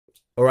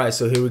Alright,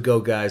 so here we go,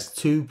 guys.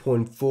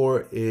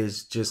 2.4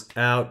 is just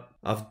out.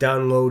 I've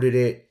downloaded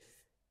it,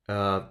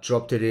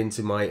 dropped it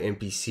into my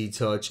MPC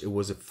Touch. It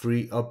was a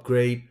free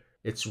upgrade.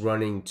 It's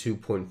running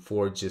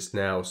 2.4 just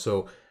now.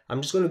 So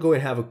I'm just going to go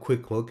and have a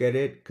quick look at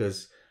it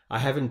because I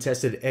haven't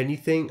tested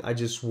anything. I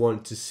just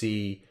want to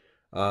see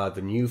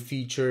the new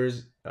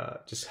features,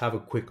 just have a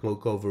quick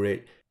look over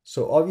it.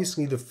 So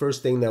obviously the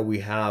first thing that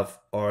we have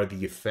are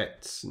the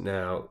effects.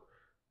 Now,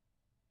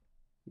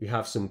 we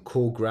have some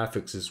cool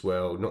graphics as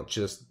well, not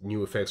just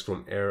new effects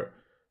from Air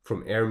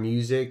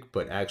Music,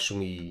 but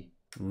actually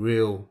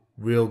real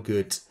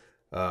good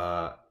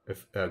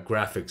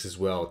graphics as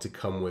well to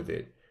come with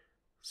it.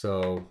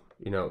 So,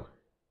 you know,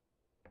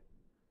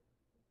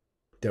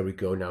 there we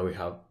go. Now we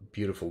have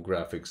beautiful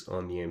graphics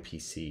on the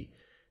MPC.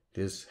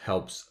 This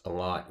helps a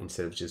lot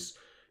instead of just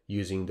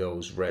using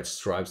those red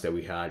stripes that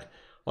we had.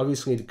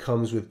 Obviously, it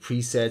comes with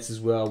presets as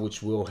well,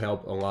 which will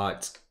help a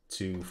lot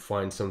to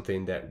find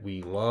something that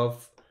we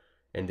love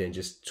and then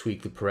just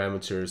tweak the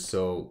parameters.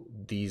 So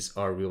these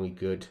are really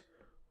good,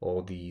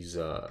 all these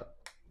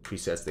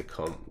presets that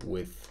come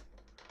with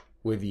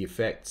the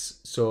effects.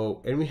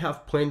 So, and we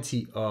have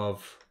plenty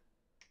of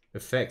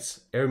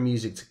effects, Air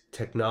Music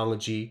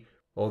technology.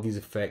 All these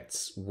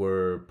effects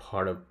were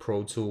part of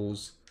Pro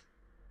Tools.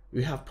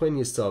 We have plenty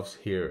of stuff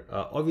here.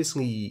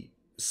 Obviously,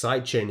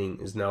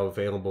 sidechaining is now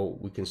available.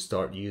 We can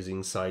start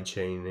using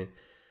sidechaining.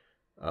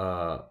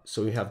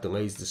 So we have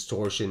delays,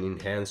 distortion,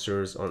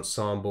 enhancers,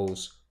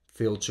 ensembles,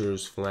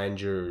 filters,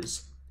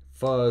 flangers,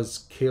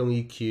 fuzz, kill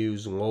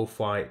EQs,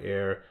 lo-fi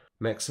air,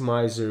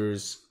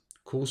 maximizers,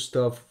 cool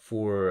stuff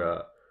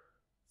for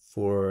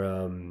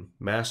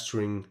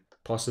mastering.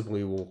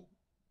 Possibly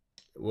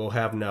we'll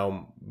have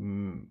now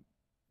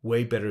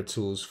way better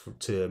tools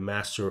to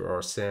master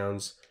our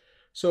sounds.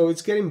 So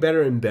it's getting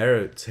better and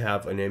better to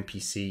have an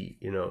MPC.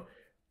 You know,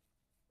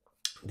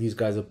 these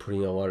guys are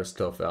putting a lot of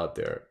stuff out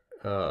there.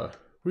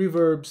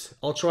 Reverbs,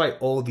 I'll try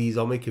all these.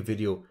 I'll make a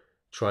video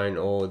trying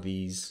all of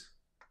these,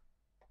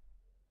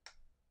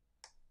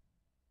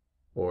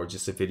 or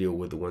just a video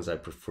with the ones I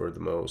prefer the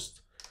most.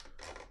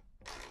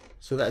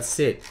 So that's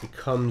it. It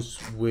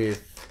comes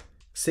with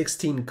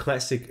 16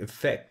 classic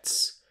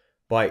effects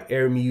by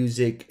Air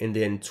Music and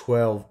then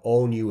 12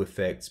 all new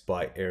effects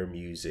by Air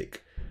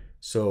Music.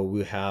 So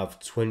we have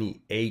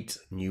 28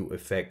 new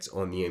effects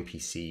on the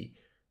MPC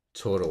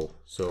total.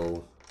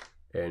 So,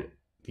 and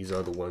these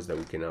are the ones that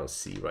we can now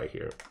see right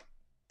here.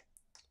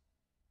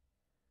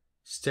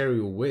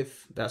 Stereo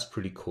width, that's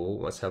pretty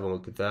cool. Let's have a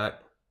look at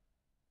that.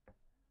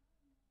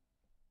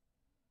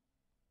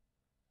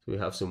 So we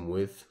have some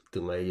width,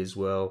 delay as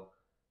well.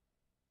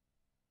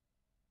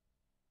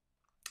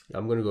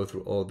 I'm going to go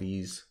through all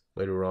these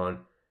later on.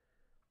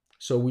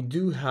 So we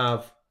do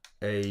have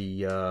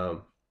a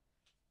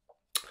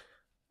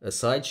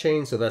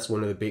sidechain, so that's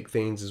one of the big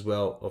things as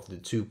well of the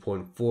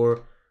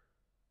 2.4.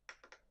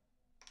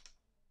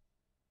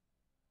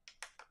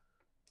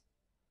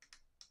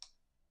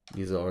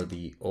 These are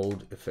the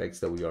old effects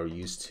that we are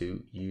used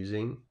to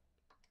using,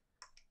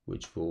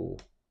 which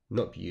will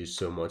not be used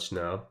so much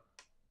now.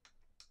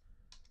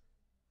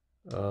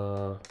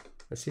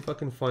 Let's see if I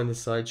can find the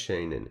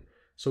sidechain. And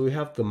so we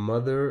have the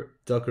mother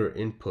ducker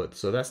input.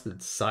 So that's the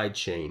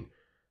sidechain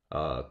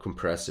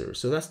compressor.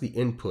 So that's the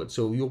input.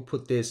 So you'll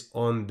put this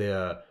on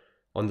the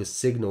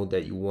signal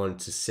that you want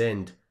to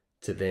send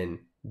to then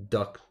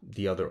duck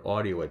the other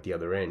audio at the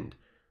other end.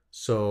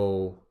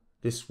 So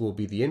this will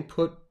be the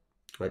input.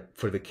 Right,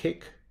 for the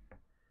kick,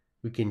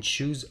 we can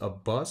choose a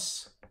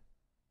bus.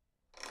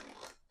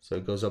 So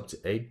it goes up to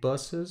 8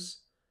 buses.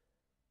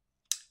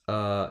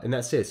 And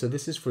that's it. So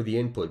this is for the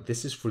input.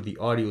 This is for the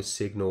audio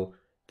signal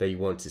that you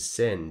want to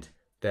send.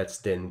 That's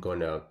then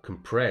gonna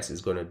compress, is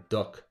gonna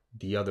duck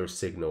the other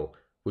signal,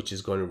 which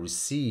is gonna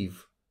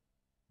receive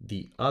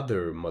the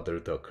other mother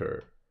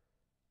ducker.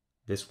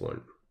 This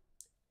one.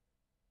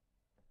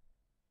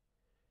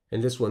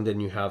 And this one,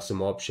 then you have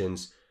some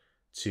options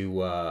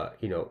to,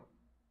 you know,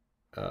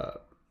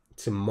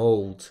 to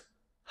mold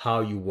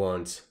how you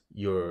want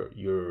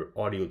your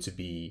audio to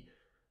be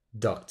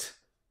ducked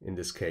in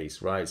this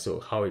case, right?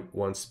 So how it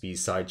wants to be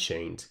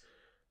sidechained.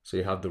 So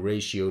you have the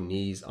ratio,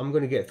 knees. I'm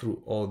going to get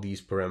through all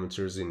these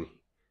parameters and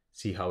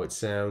see how it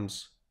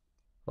sounds.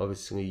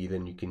 Obviously,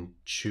 then you can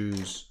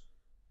choose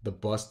the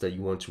bus that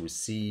you want to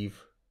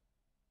receive.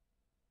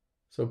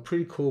 So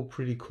pretty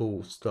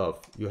cool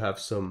stuff. You have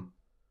some,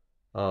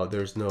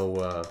 there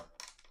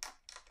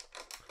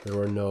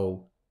are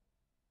no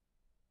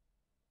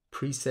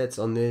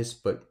presets on this,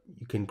 but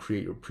you can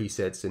create your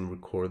presets and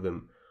record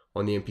them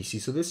on the MPC.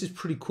 So this is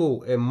pretty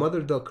cool. And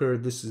Mother Ducker,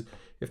 if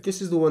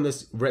this is the one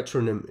that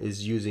Retronym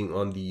is using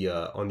on the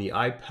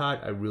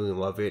iPad, I really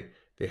love it.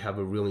 They have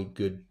a really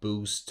good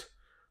boost.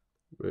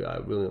 I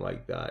really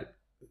like that.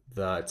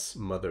 That's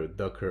Mother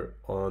Ducker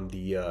on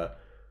the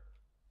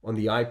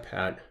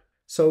iPad.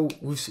 So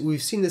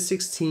we've seen the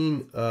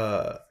 16.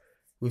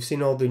 We've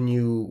seen all the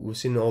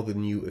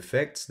new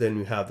effects. Then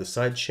we have the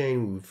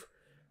sidechain.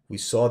 We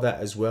saw that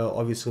as well.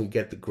 Obviously, we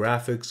get the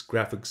graphics.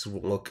 Graphics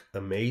will look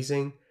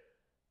amazing.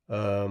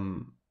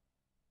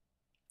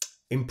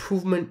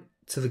 improvement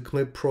to the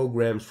clip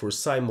programs for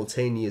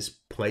simultaneous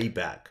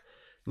playback.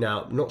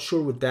 Now, I'm not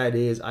sure what that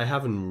is. I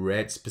haven't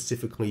read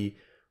specifically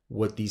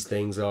what these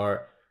things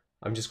are.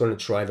 I'm just going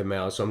to try them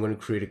out. So I'm going to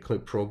create a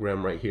clip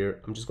program right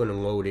here. I'm just going to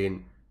load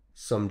in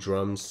some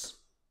drums.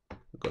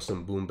 We've got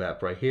some boom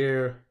bap right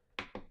here.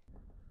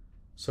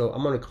 So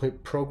I'm on a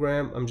clip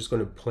program. I'm just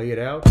going to play it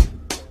out.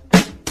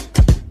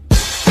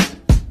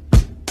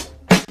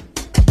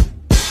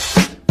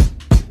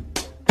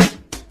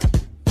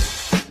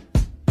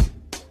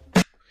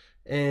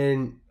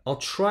 And I'll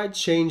try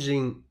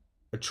changing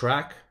a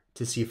track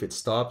to see if it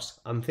stops.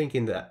 I'm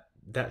thinking that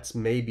that's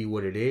maybe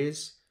what it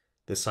is,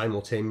 the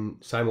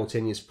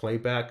simultaneous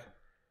playback.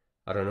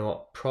 I don't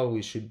know,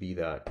 probably should be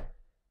that.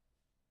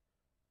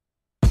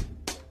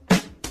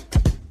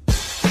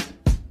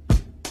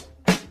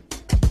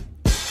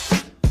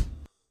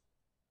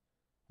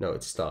 No,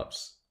 it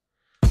stops.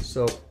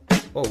 So,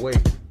 oh wait.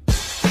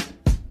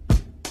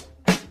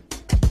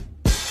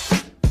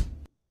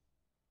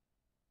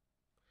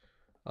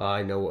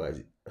 I know,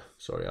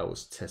 sorry, I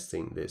was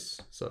testing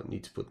this, so I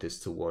need to put this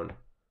to 1.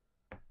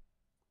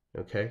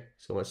 Okay,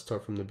 so let's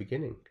start from the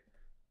beginning.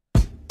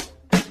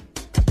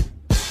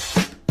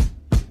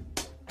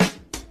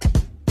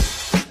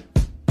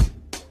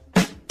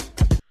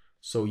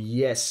 So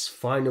yes,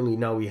 finally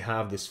now we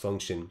have this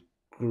function.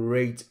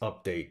 Great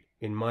update.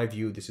 In my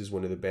view, this is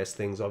one of the best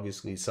things.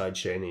 Obviously,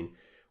 sidechaining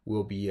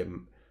will be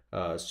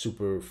a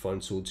super fun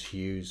tool to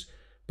use.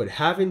 But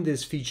having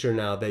this feature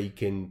now that you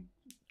can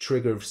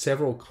trigger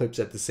several clips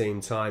at the same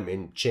time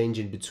and change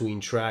in between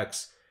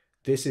tracks,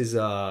 this is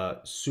a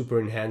super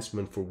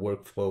enhancement for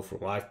workflow, for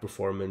live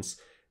performance.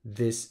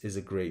 This is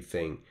a great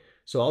thing.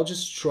 So I'll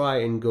just try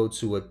and go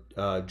to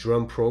a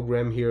drum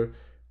program here.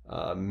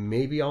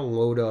 Maybe I'll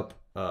load up,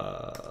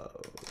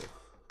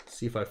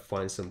 see if I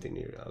find something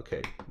here.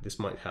 Okay, this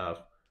might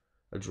have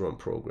a drum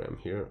program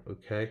here.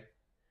 Okay,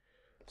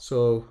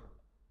 so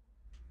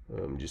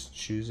just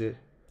choose it.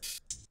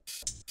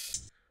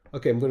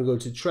 Okay, I'm going to go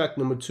to track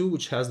number 2,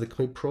 which has the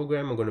clip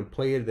program. I'm going to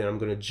play it, then I'm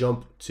going to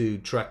jump to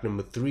track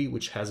number 3,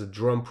 which has a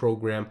drum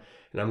program,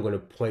 and I'm going to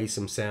play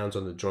some sounds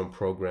on the drum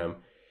program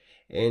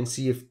and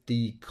see if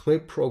the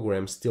clip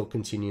program still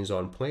continues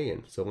on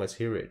playing. So let's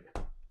hear it.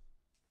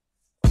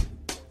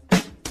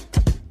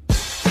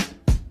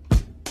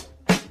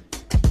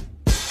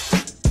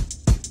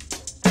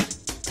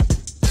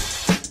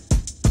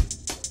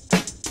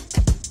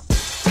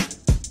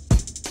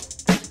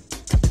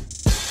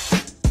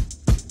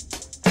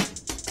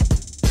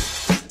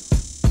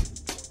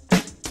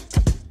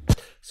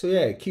 So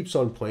yeah, it keeps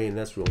on playing.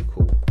 That's really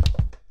cool.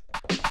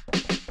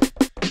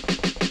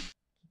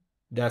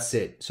 That's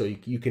it. So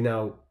you can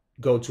now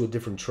go to a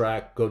different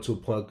track, go to a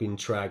plugin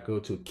track, go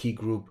to a key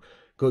group,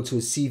 go to a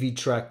CV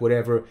track,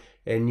 whatever,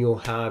 and you'll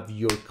have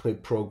your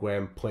clip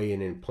program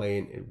playing and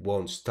playing. It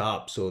won't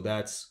stop. So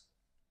that's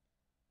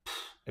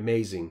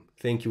amazing.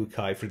 Thank you,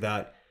 Akai, for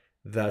that.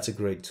 That's a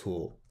great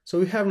tool. So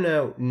we have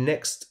now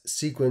next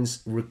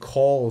sequence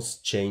recalls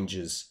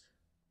changes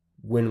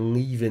when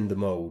leaving the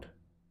mode.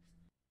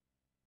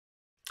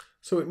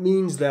 So it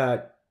means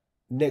that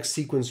next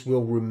sequence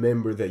will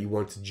remember that you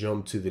want to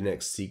jump to the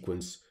next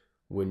sequence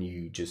when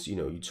you just,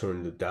 you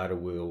turn the data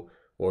wheel,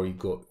 or you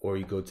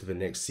go to the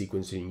next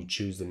sequence and you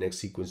choose the next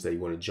sequence that you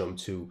want to jump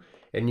to,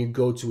 and you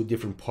go to a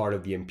different part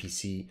of the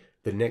MPC.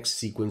 The next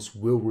sequence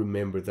will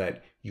remember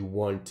that you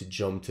want to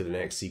jump to the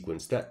next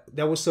sequence. That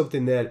was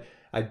something that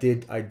I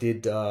did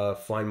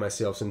find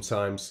myself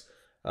sometimes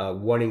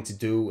wanting to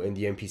do, and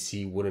the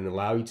MPC wouldn't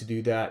allow you to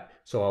do that.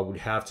 So I would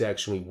have to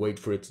actually wait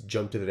for it to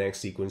jump to the next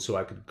sequence so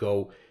I could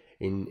go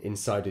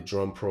inside the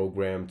drum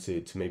program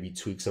to maybe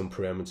tweak some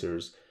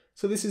parameters.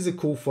 So this is a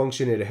cool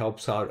function. It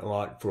helps out a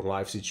lot for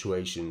live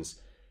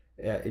situations.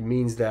 It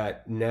means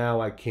that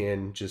now I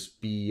can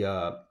just be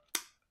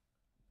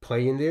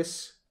playing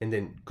this and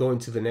then go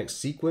into the next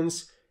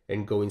sequence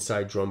and go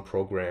inside drum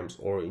programs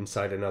or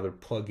inside another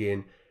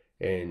plugin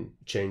and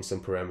change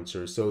some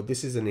parameters. So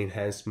this is an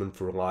enhancement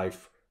for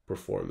live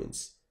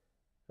performance.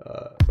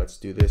 Let's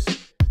do this.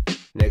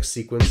 Next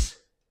sequence.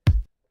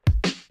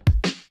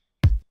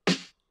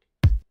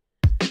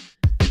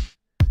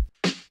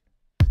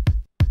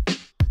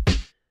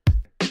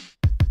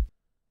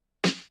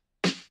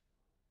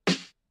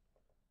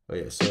 Oh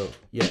yeah, so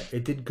yeah,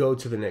 it did go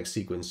to the next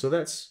sequence. So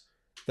that's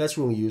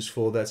really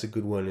useful. That's a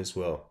good one as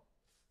well.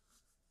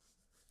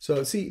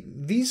 So see,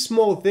 these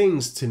small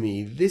things, to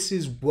me, this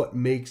is what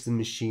makes the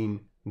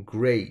machine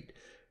great.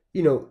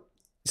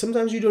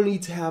 Sometimes you don't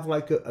need to have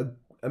like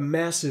a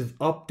massive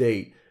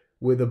update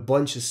with a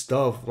bunch of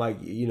stuff like,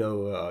 you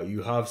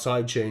have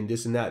sidechain,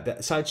 this and that. That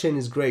sidechain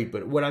is great,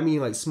 but what I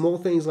mean, like small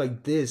things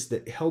like this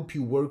that help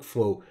you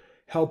workflow,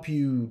 help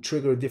you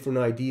trigger different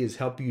ideas,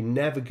 help you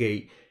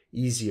navigate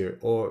easier,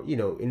 or,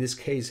 in this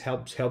case,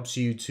 helps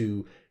you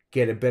to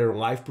get a better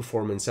live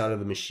performance out of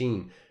the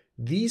machine.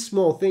 These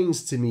small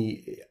things, to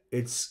me,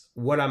 it's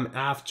what I'm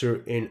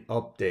after in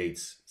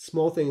updates.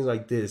 Small things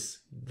like this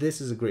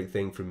is a great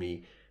thing for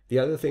me. The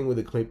other thing with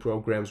the clip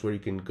programs where you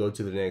can go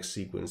to the next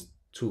sequence,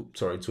 to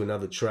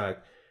another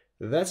track,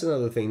 That's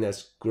another thing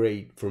that's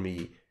great for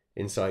me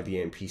inside the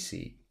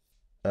MPC.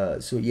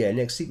 So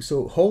yeah,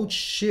 so hold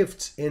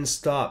shift and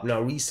stop.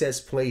 Now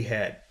resets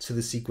playhead to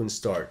the sequence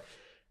start.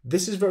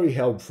 This is very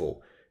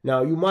helpful.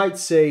 Now you might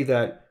say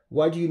that,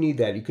 why do you need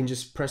that? You can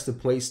just press the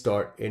play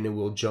start and it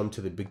will jump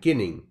to the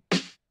beginning.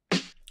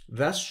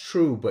 That's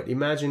true, but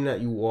imagine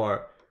that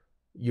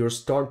your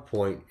start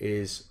point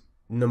is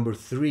number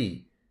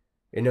 3.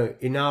 And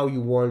now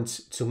you want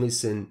to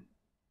listen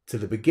to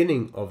the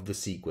beginning of the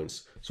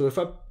sequence. So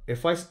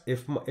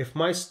if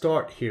my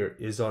start here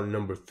is on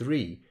number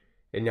 3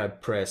 and I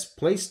press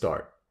play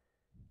start,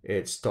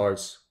 it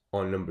starts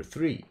on number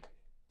 3.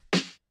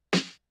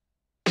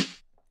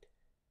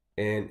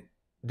 And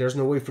there's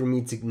no way for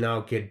me to now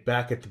get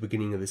back at the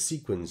beginning of the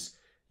sequence.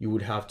 You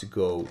would have to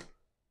go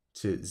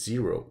to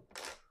 0,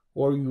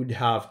 or you would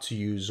have to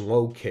use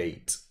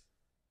locate.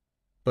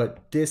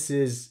 But this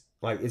is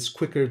like, it's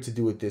quicker to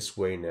do it this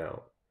way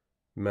now.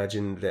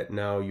 Imagine that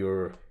now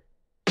you're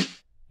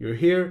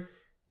here,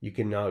 you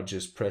can now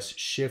just press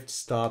shift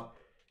stop,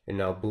 and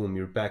now boom,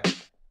 you're back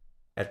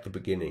at the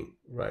beginning,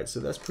 right? So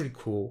that's pretty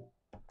cool.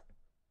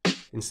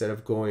 Instead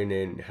of going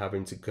and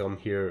having to come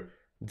here,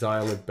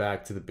 dial it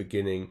back to the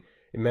beginning.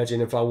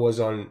 Imagine if I was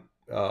on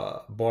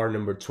bar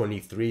number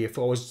 23, if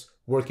I was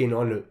working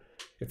on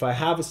if I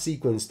have a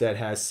sequence that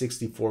has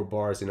 64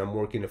 bars and I'm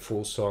working a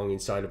full song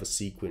inside of a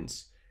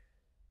sequence,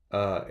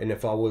 and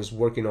if I was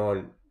working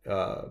on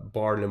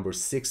bar number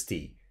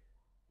 60,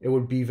 it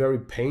would be very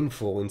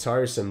painful and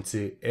tiresome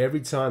to,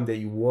 every time that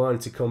you want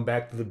to come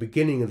back to the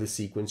beginning of the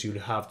sequence, you'd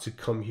have to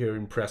come here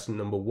and press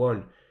number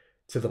 1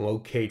 to the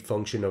locate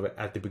function of it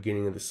at the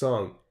beginning of the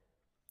song.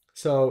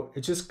 So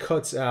it just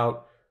cuts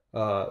out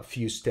a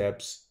few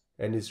steps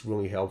and it's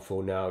really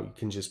helpful. Now you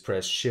can just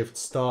press shift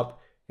stop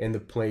and the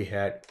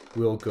playhead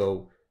will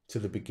go to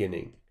the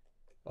beginning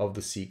of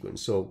the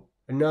sequence. So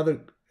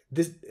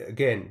this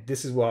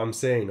is what I'm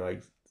saying,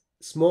 like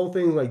small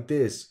things like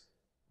this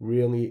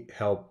really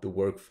help the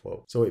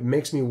workflow. So it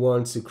makes me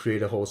want to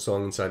create a whole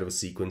song inside of a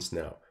sequence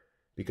now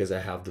because I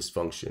have this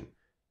function.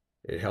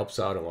 It helps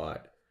out a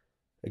lot.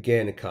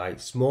 Again, Akai,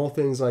 small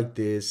things like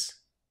this,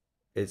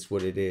 it's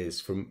what it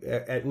is.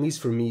 At least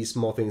for me,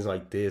 small things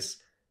like this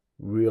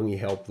really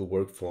help the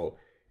workflow.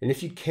 And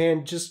if you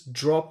can, just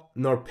drop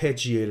an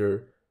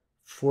arpeggiator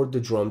for the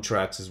drum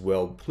tracks as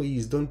well.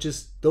 Please don't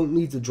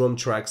leave the drum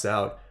tracks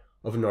out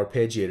of an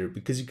arpeggiator,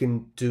 because you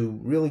can do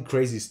really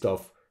crazy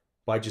stuff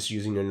by just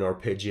using an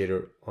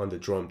arpeggiator on the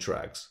drum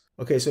tracks.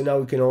 Okay, so now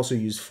we can also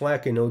use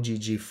FLAC and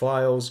OGG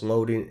files,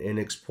 loading and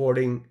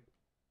exporting.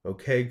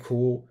 Okay,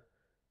 cool.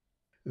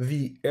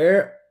 The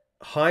air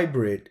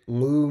hybrid,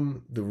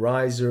 loom, the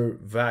riser,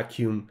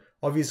 vacuum,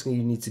 obviously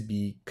you need to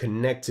be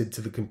connected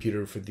to the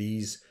computer for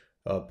these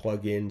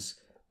plugins,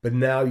 but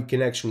now you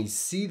can actually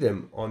see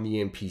them on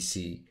the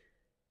MPC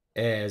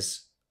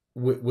as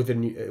with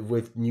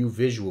new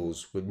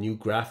visuals, with new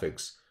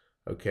graphics.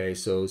 Okay,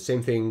 so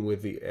same thing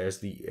with the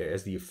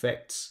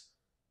effects.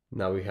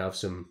 Now we have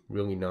some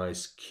really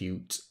nice,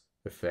 cute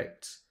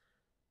effects.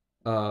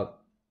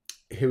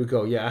 Here we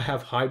go. Yeah, I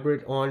have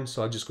hybrid on,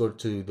 so I'll just go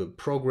to the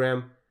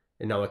program,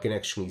 and now I can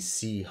actually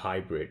see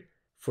hybrid.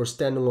 For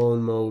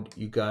standalone mode,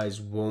 you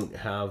guys won't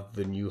have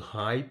the new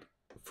hype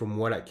from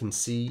what I can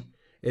see.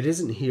 It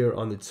isn't here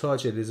on the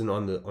touch. It isn't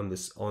on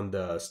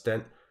the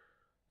stand.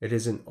 It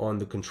isn't on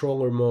the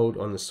controller mode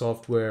on the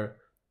software.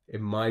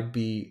 It might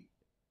be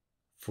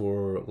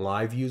for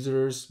live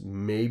users.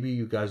 Maybe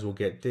you guys will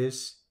get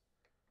this.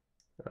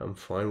 I'm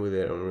fine with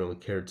it. I don't really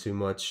care too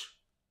much.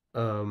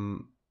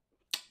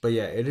 But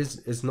yeah,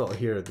 it's not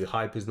here. The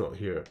hype is not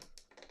here.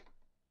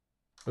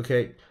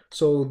 Okay,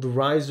 so the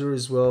riser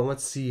as well.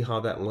 Let's see how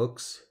that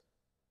looks.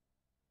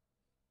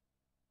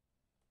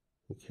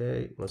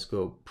 Okay, let's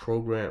go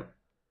program.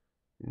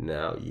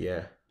 Now,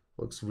 yeah,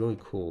 looks really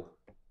cool.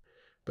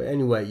 But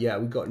anyway, yeah,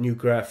 we got new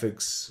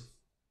graphics.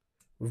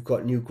 We've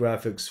got new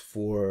graphics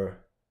for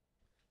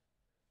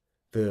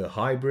the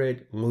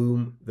hybrid,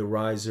 loom, the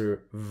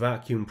riser,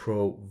 vacuum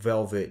pro,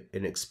 velvet,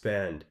 and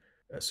expand.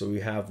 So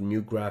we have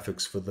new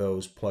graphics for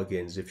those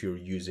plugins if you're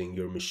using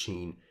your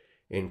machine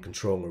in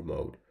controller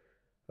mode.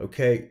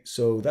 Okay,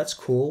 so that's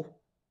cool.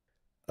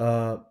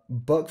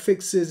 Bug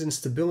fixes and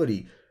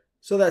stability.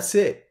 So that's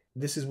it.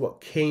 This is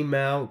what came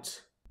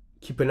out.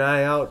 Keep an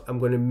eye out. I'm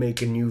going to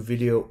make a new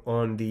video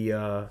on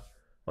the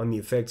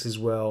effects as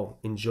well.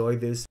 Enjoy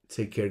this.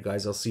 Take care,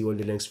 guys. I'll see you in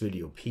the next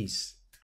video. Peace.